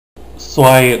So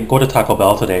I go to Taco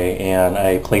Bell today and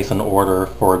I place an order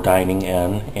for dining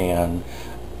in, and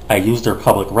I use their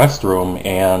public restroom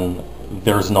and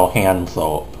there's no hand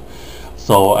soap.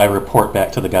 So I report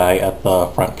back to the guy at the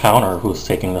front counter who's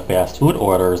taking the fast food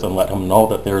orders and let him know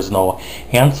that there's no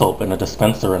hand soap in the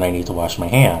dispenser and I need to wash my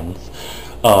hands.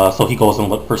 So he goes and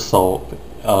looks for soap,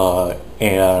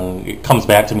 and it comes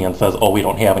back to me and says, "Oh, we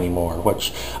don't have any more,"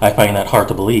 which I find that hard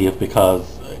to believe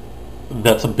because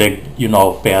that's a big,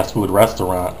 fast food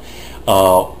restaurant.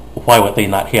 Why would they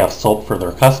not have soap for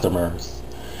their customers?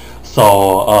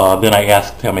 So then I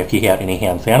asked him if he had any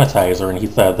hand sanitizer, and he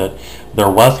said that there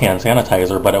was hand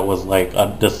sanitizer, but it was like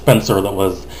a dispenser that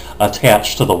was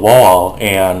attached to the wall,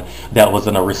 and that was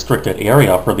in a restricted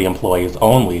area for the employees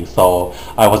only. So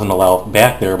I wasn't allowed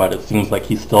back there, but it seems like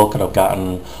he still could have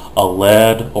gotten a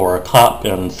lid or a cup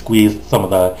and squeezed some of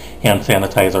the hand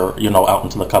sanitizer, out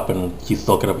into the cup, and he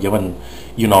still could have given,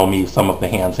 me some of the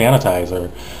hand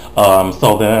sanitizer.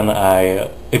 So then I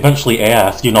eventually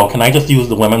asked, can I just use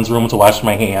the women's room to wash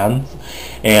my hands?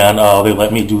 And they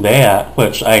let me do that,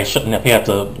 which I shouldn't have had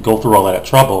to go through all that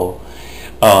trouble.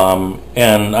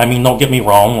 And I mean, don't get me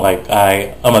wrong, like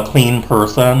I'm a clean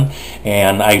person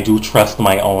and I do trust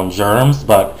my own germs,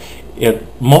 but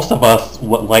most of us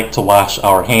would like to wash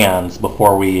our hands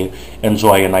before we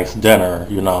enjoy a nice dinner.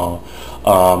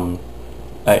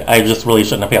 I just really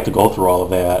shouldn't have had to go through all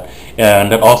of that.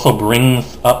 And it also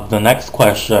brings up the next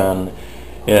question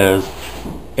is,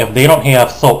 if they don't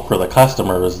have soap for the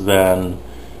customers, then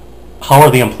how are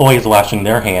the employees washing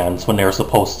their hands when they're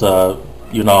supposed to,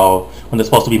 when it's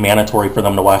supposed to be mandatory for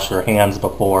them to wash their hands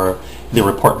before they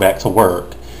report back to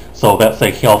work? So that's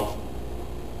a health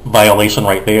violation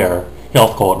right there,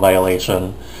 health code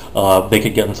violation. They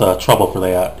could get into trouble for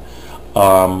that.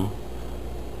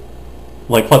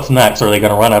 Like, what's next? Are they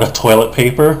going to run out of toilet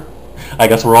paper? I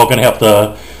guess we're all going to have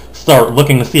to start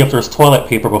looking to see if there's toilet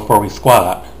paper before we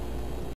squat.